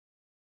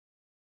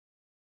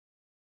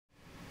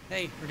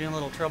Hey, we're doing a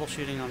little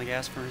troubleshooting on the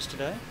gas furnace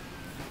today,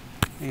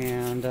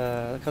 and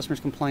the customer's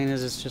complaint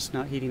is it's just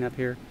not heating up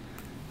here.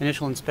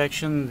 Initial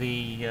inspection,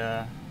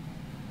 the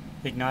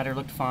igniter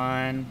looked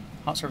fine,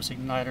 hot surface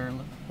igniter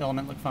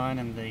element looked fine,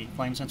 and the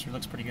flame sensor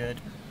looks pretty good.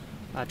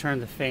 I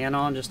turned the fan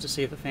on just to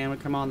see if the fan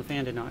would come on. The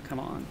fan did not come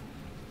on.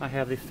 I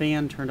have the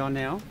fan turned on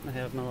now. I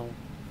have my little,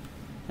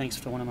 thanks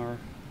to one of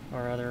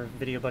our other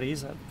video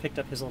buddies, I picked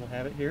up his little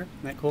habit here.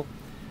 Isn't that cool?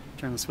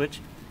 Turn the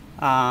switch.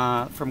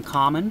 From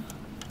common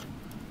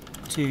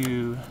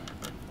to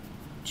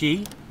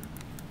G,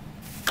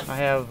 I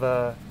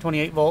have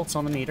 28 volts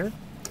on the meter,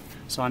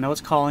 so I know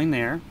it's calling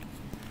there.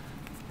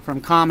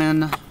 From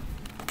common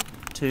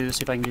to, let's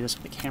see if I can do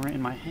this with the camera in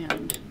my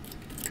hand.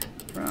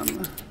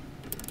 From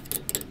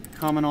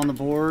common on the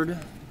board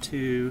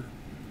to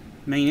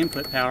main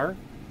input power,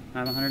 I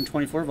have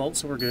 124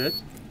 volts, so we're good.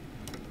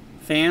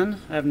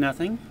 Fan, I have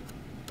nothing.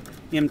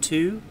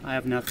 M2, I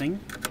have nothing.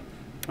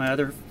 My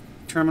other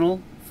terminal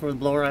for the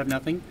blower, I have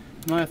nothing.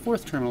 My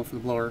fourth terminal for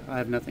the blower, I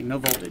have nothing, no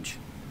voltage.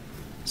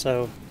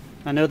 So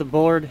I know the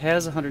board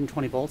has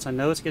 120 volts. I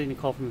know it's getting a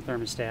call from the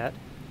thermostat.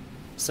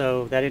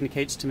 So that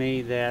indicates to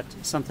me that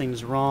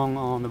something's wrong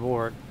on the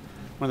board.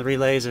 One of the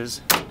relays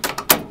is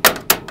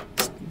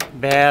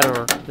bad,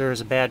 or there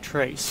is a bad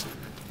trace.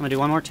 I'm going to do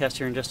one more test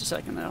here in just a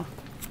second though.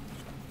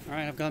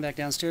 Alright, I've gone back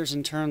downstairs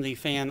and turned the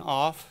fan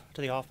off to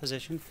the off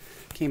position.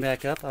 Came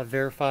back up, I've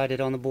verified it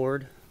on the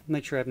board.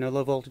 Make sure I have no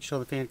low voltage till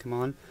the fan come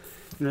on.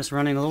 I'm just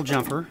running a little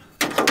jumper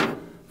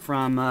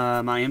from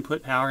my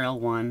input power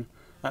L1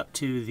 up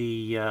to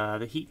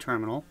the heat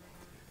terminal,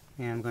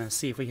 and I'm going to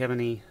see if we have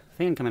any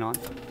fan coming on.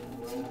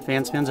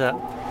 Fan spins up,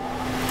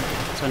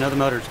 so I know the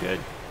motor's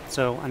good.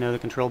 So I know the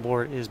control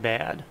board is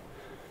bad.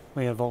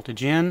 We have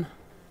voltage in,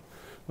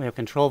 we have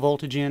control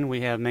voltage in,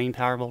 we have main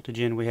power voltage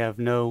in, we have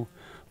no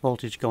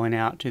voltage going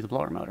out to the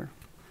blower motor.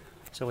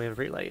 So we have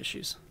relay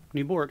issues.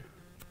 New board.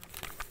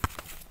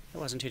 That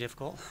wasn't too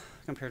difficult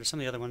compared to some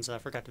of the other ones that I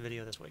forgot to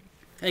video this week.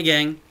 Hey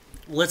gang,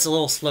 well, it's a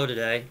little slow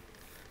today.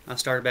 I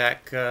started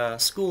back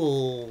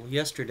school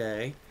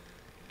yesterday,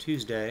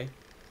 Tuesday,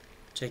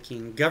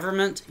 taking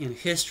government and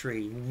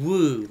history.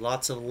 Woo!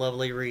 Lots of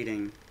lovely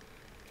reading.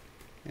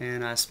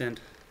 And I spent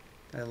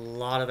a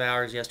lot of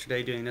hours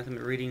yesterday doing nothing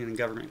but reading in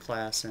government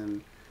class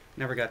and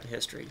never got to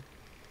history.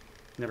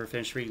 Never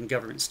finished reading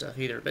government stuff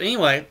either. But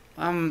anyway,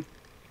 I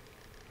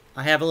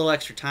have a little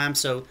extra time,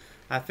 so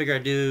I figure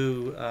I'd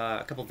do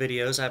a couple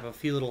videos. I have a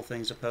few little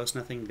things to post,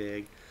 nothing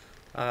big.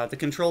 The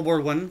control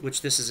board one,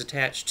 which this is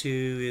attached to,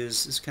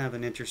 is kind of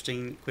an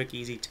interesting, quick,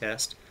 easy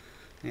test,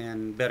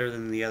 and better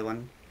than the other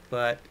one.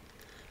 But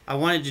I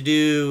wanted to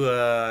do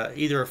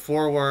either a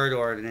foreword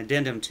or an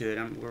addendum to it,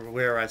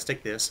 where I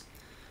stick this,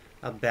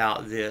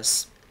 about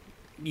this.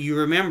 You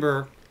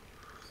remember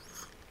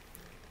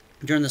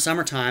during the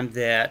summertime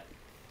that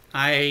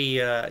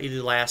I,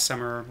 either last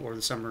summer or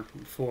the summer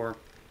before,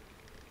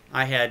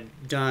 I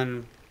had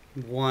done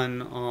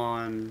one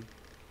on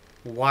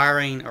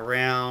wiring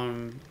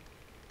around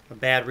a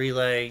bad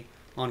relay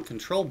on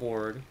control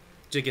board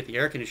to get the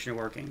air conditioner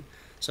working.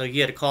 So you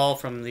get a call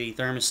from the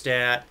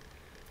thermostat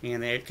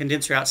and the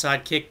condenser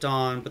outside kicked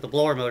on, but the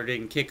blower motor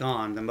didn't kick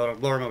on. The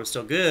blower motor was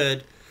still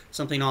good.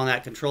 Something on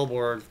that control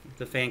board,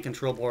 the fan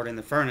control board in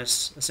the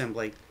furnace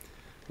assembly,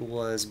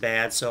 was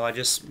bad, so I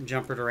just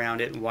jumpered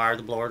around it and wired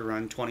the blower to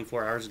run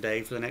 24 hours a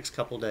day for the next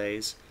couple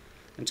days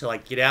until I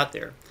get out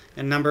there.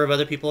 And a number of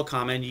other people have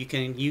commented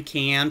you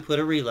can put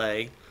a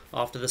relay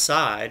off to the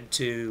side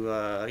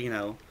to you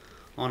know,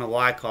 on a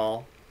Y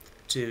call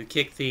to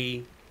kick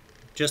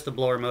just the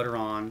blower motor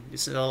on.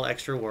 It's a little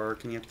extra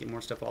work and you have to get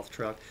more stuff off the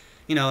truck,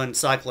 you know, and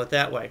cycle it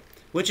that way,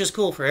 which is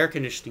cool for air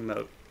conditioning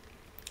mode.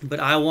 But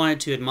I wanted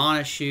to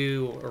admonish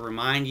you or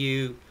remind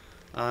you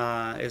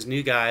as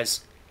new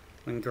guys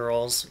and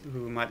girls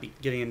who might be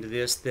getting into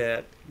this,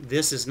 that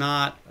this is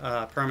not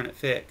a permanent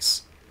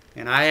fix.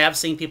 And I have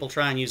seen people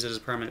try and use it as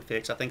a permanent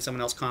fix. I think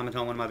someone else commented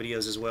on one of my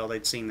videos as well.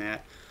 They'd seen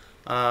that.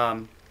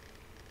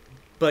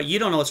 But you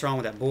don't know what's wrong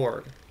with that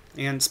board.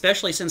 And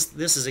especially since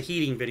this is a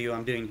heating video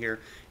I'm doing here,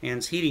 and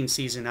it's heating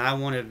season, I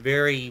want to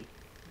very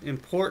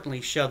importantly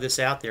shove this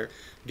out there.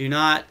 Do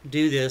not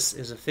do this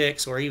as a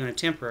fix or even a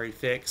temporary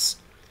fix.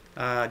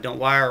 Don't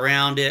wire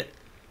around it.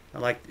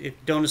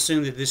 Don't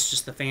assume that this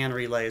just the fan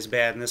relay is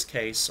bad in this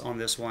case on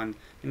this one,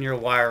 and you'll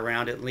wire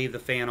around it and leave the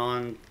fan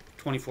on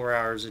 24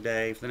 hours a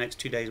day for the next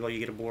 2 days while you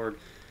get a board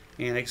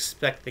and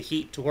expect the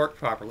heat to work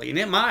properly. And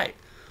it might,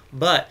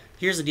 but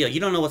here's the deal. You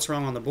don't know what's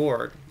wrong on the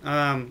board.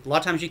 A lot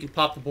of times you can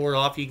pop the board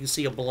off, you can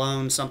see a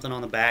blown something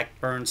on the back,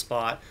 burn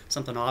spot,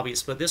 something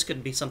obvious, but this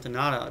could be something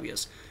not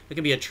obvious. It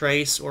could be a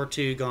trace or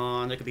two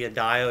gone, there could be a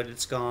diode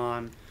that's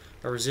gone,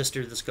 a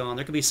resistor that's gone,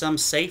 there could be some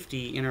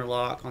safety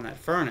interlock on that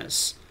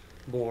furnace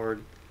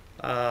board,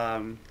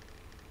 and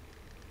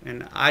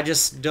I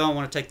just don't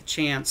want to take the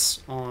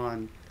chance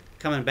on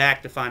coming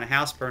back to find a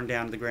house burned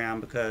down to the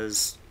ground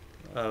because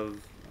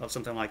of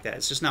something like that.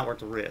 It's just not worth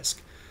the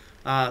risk.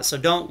 So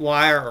don't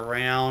wire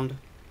around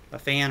a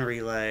fan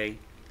relay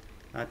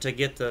to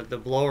get the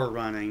blower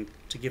running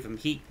to give them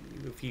heat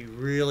if you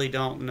really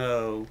don't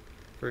know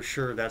for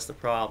sure that's the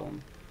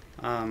problem.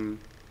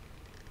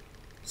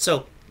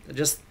 So I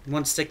just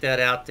want to stick that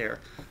out there.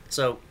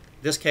 So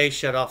this case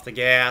shut off the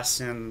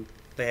gas, and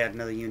they had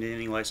another unit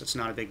anyway, so it's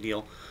not a big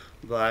deal.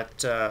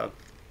 But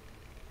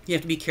you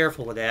have to be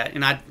careful with that.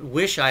 And I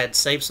wish I had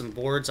saved some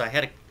boards. I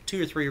had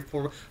two or three or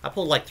four. I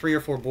pulled like 3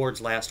 or 4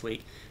 boards last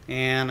week,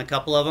 and a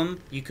couple of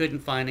them you couldn't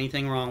find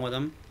anything wrong with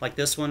them. Like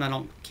this one,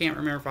 can't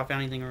remember if I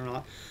found anything or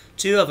not.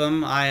 2 of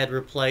them I had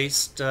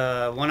replaced.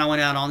 One I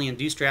went out on, the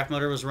induced draft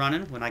motor was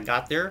running. When I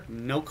got there,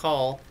 no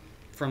call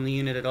from the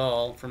unit at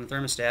all, from the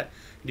thermostat.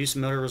 Induced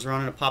motor was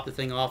running. I popped the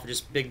thing off,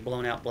 just big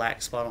blown out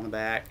black spot on the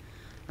back.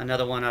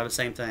 Another one, I would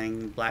same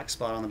thing, black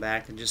spot on the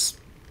back, and just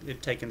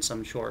it taken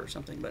some short or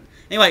something. But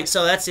anyway,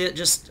 so that's it.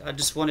 I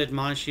just wanted to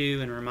admonish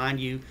you and remind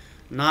you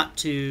not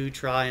to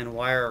try and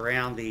wire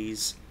around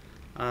these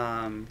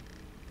to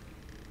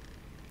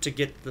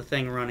get the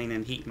thing running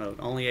in heat mode.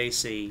 Only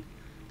AC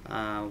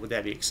would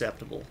that be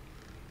acceptable.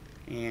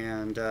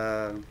 And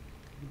the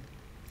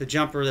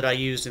jumper that I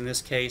used in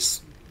this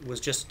case was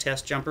just a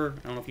test jumper.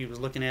 I don't know if you was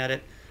looking at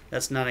it.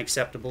 That's not an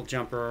acceptable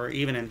jumper, or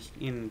even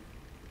in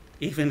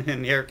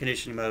air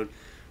conditioning mode.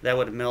 That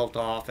would have melted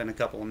off in a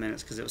couple of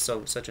minutes because it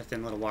was such a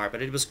thin little wire.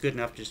 But it was good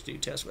enough just to do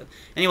tests with.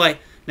 Anyway,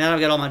 now that I've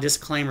got all my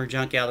disclaimer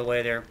junk out of the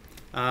way there,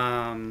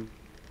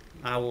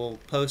 I will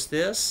post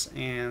this,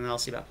 and I'll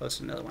see about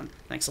posting another one.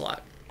 Thanks a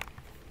lot,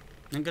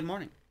 and good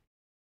morning.